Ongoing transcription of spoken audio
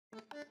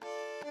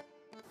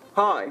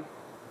Hi,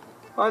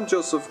 I'm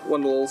Joseph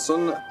Wendell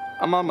Olson.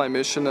 I'm on my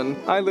mission and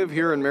I live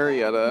here in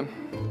Marietta.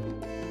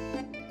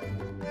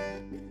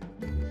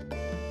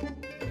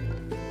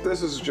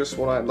 This is just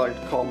what I'd like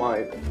to call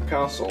my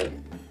castle.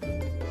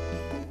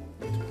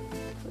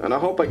 And I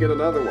hope I get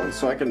another one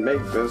so I can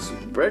make this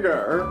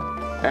bigger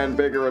and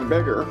bigger and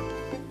bigger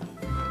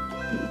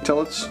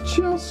until it's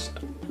just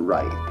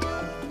right.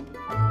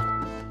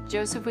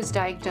 Joseph was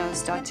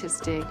diagnosed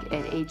autistic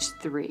at age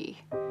 3.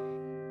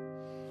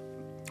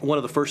 One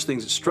of the first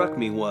things that struck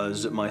me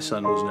was that my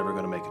son was never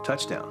going to make a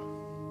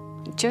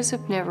touchdown.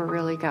 Joseph never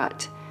really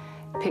got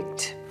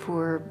picked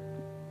for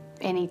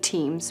any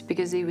teams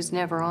because he was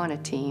never on a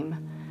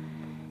team.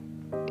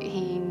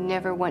 He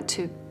never went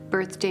to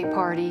birthday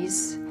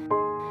parties.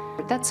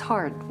 That's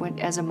hard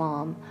as a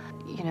mom,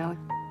 you know.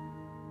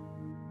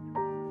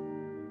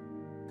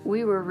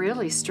 We were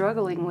really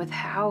struggling with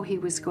how he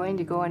was going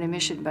to go on a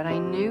mission, but I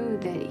knew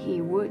that he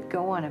would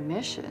go on a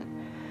mission.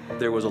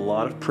 There was a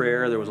lot of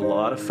prayer, there was a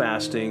lot of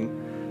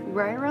fasting.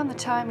 Right around the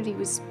time that he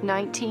was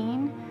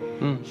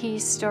 19, he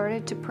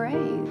started to pray,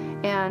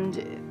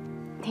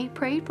 and he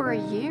prayed for a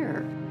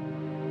year.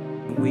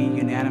 We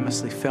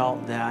unanimously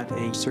felt that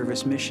a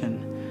service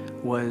mission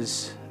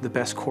was the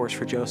best course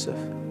for Joseph.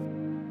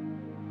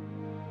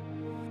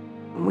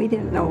 We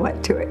didn't know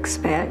what to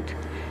expect,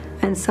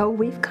 and so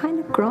we've kind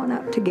of grown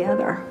up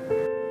together.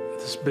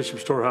 This Bishop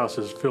Storehouse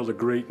has filled a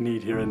great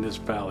need here in this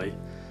valley.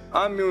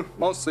 I'm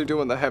mostly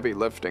doing the heavy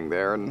lifting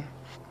there and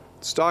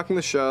stocking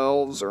the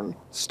shelves or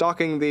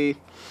stocking the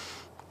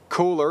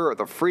cooler or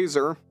the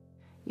freezer.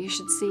 You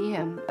should see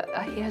him.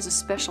 He has a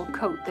special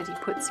coat that he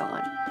puts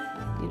on,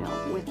 you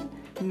know, with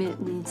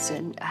mittens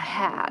and a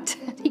hat.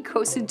 He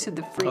goes into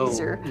the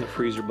freezer. Oh, in the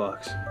freezer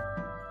box.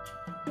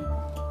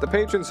 The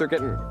patrons are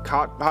getting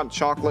hot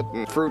chocolate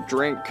and fruit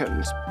drink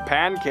and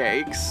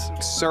pancakes,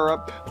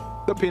 syrup,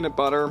 the peanut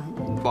butter,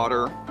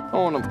 butter,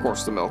 oh, and of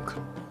course the milk.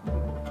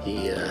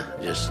 He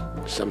just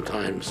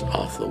sometimes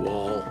off the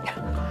wall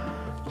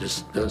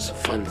just does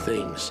fun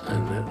things,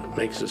 and it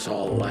makes us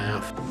all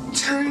laugh.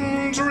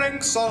 10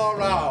 drinks all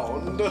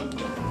around.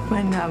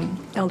 When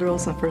Elder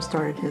Olson first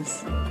started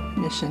his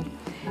mission,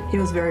 he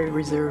was very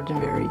reserved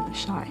and very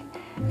shy.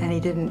 And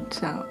he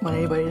didn't want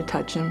anybody to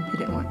touch him. He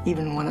didn't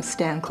even want to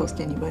stand close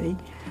to anybody.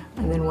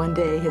 And then one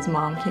day his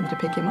mom came to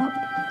pick him up.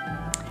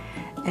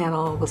 And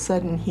all of a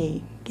sudden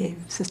he gave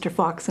Sister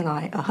Fox and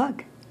I a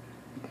hug.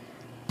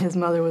 His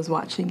mother was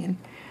watching, and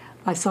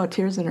I saw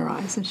tears in her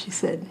eyes, and she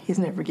said, "He's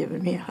never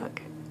given me a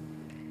hug."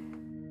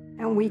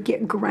 And we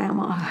get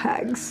grandma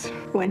hugs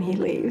when he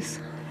leaves.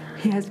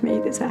 He has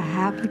made this a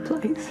happy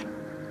place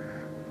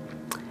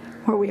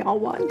where we all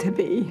want to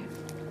be.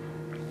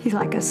 He's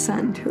like a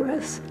son to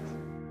us.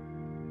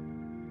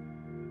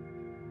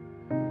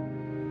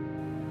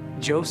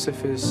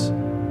 Joseph is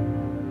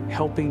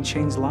helping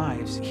change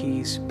lives.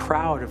 He's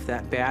proud of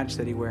that badge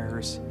that he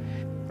wears.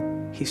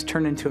 He's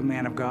turned into a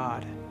man of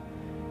God.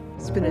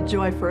 It's been a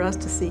joy for us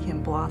to see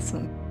him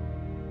blossom.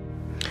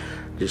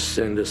 Just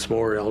send us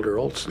more Elder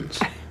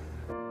Olsons.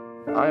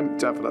 I'm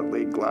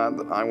definitely glad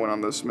that I went on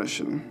this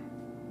mission,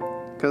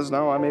 because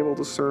now I'm able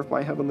to serve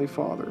my Heavenly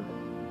Father.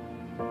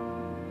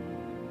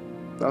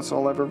 That's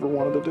all I've ever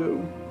wanted to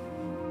do.